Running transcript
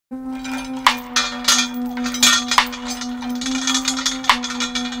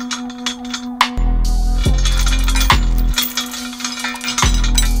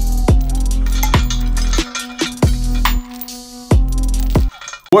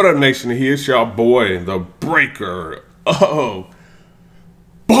What up, nation? Here's y'all boy, the breaker of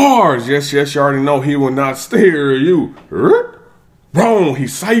bars. Yes, you already know he will not steer you wrong. He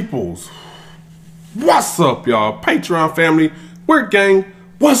disciples. What's up, y'all? Patreon family, we're gang.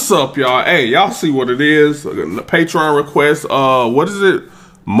 What's up, y'all? Hey, y'all see what it is? The Patreon request. What is it?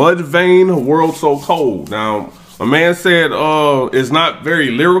 Mudayne, World So Cold. Now, a man said it's not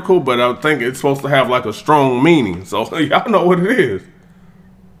very lyrical, but I think it's supposed to have like a strong meaning. So y'all know what it is.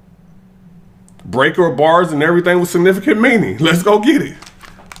 Breaker of bars and everything with significant meaning. Let's go get it.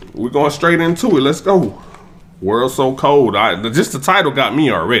 We're going straight into it. Let's go. World So Cold. Just the title got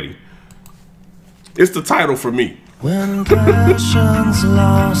me already. It's the title for me. When passion's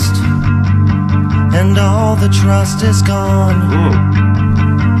lost and all the trust is gone,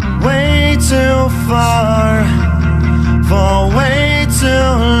 way too far for way too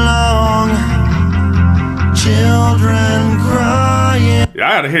long, children crying. Yeah,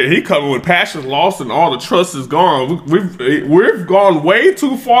 I gotta hear he coming with passion's lost and all the trust is gone. We've gone way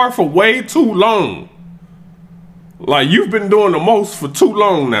too far for way too long. Like, you've been doing the most for too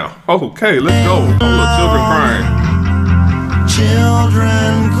long now. Okay, let's go. All the children crying.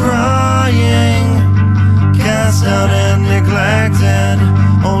 Children crying, cast out and neglected,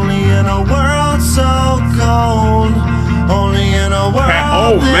 only in a world so cold, only in a world.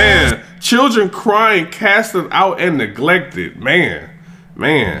 Oh man, children crying, casted out and neglected. Man,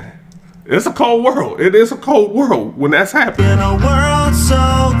 it's a cold world. It is a cold world when that's happening. In a world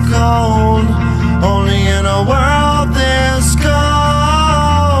so cold, only in a world this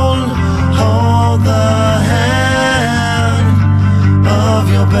cold, hold the hand of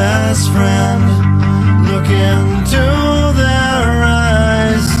your best friend, look into their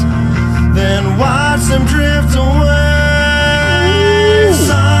eyes, then watch them drift away.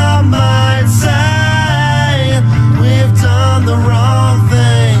 Some might say we've done the wrong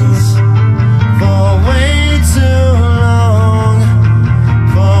things for way too long,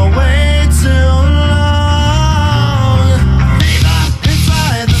 for way too long.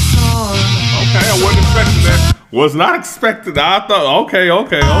 Inside the storm. Okay, I wasn't expecting that. Was not expecting that. I thought, okay.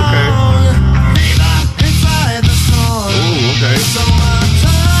 Inside the storm. Ooh, okay. So I'm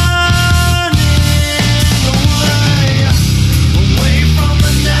turning away from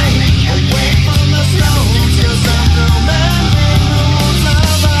the night, away from the stones, 'cause I'm commanding the most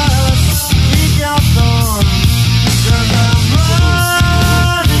of us. Keep your thorn, 'cause I'm running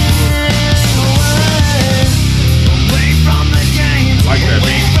away from the games, Like that.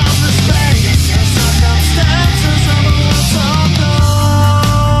 away from the space, circumstances of a world so cold.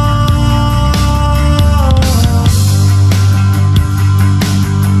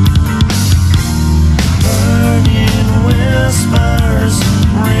 Burning whispers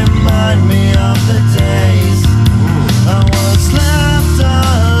remind me of the days I was left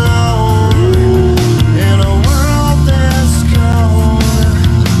alone in a world this cold,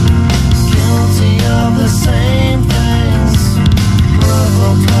 guilty of the same things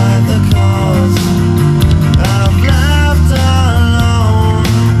provoked by the cause. I've left alone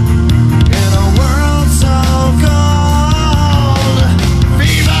in a world so cold.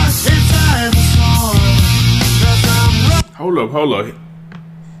 Fever inside the storm, 'cause I'm Hold up.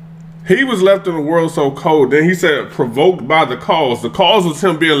 He was left in the world so cold. Then he said provoked by the cause. The cause was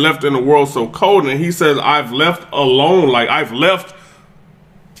him being left in the world so cold. And he says, I've left alone. Like, I've left.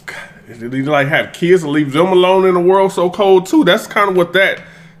 Did he like have kids and leave them alone in the world so cold too? That's kind of what that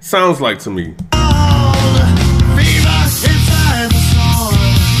sounds like to me. fever inside the storm,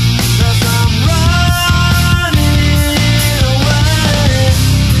 'cause I'm running away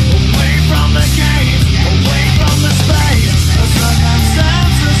from the games, away from the space, the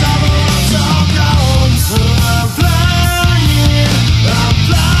circumstances of a world so cold. I'm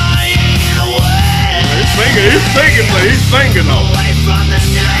flying away. He's singing though. Away from the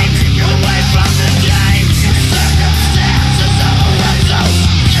games, away from the games, circumstances of a world so cold.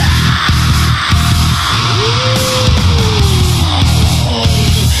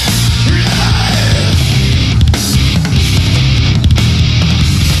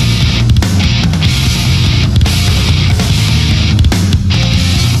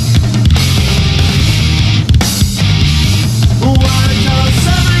 Why does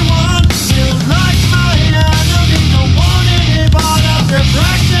everyone feel like my enemy? Don't want any part of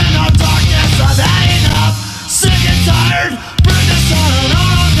depression or darkness. I've had enough, sick and tired, bring the sun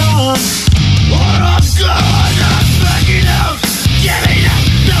on gone. Or I'm gone, I'm backing out, giving up,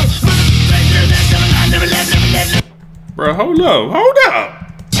 no, never live. Bro, hold up.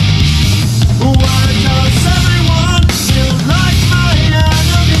 Why does everyone feel like my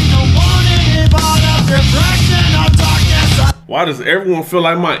enemy? Don't want any part of depression or darkness. Why does everyone feel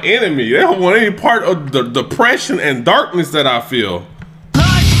like my enemy? They don't want any part of the depression and darkness that I feel.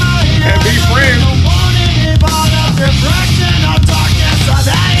 And be friends.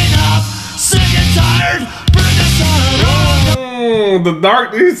 The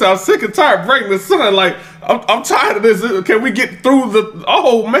darkness. I'm sick and tired. Bring the sun. Like I'm tired of this. Can we get through the?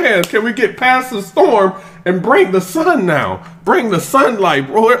 Oh man, can we get past the storm and bring the sun now? Bring the sunlight,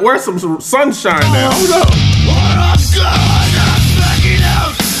 bro. Where's some sunshine now? Hold up.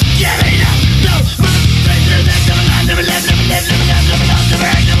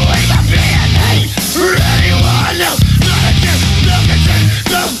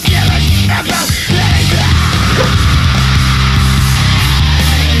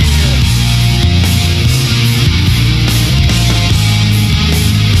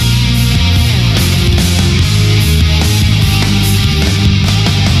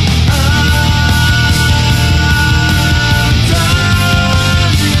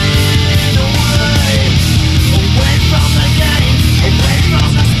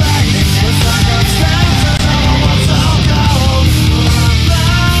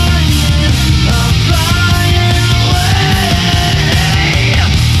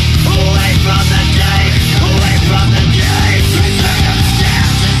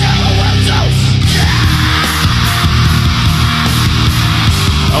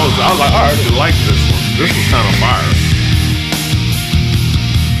 I was like, I actually like this one. This is kind of fire.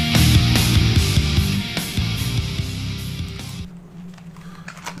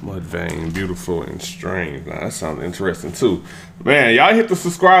 Mudayne, beautiful and strange. Now, that sounds interesting too. Man, y'all hit the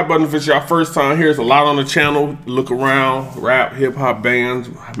subscribe button if it's your first time here. There's a lot on the channel. Look around, rap, hip hop bands,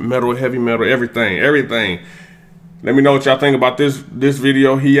 metal, heavy metal, everything. Let me know what y'all think about this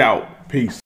video. He out. Peace.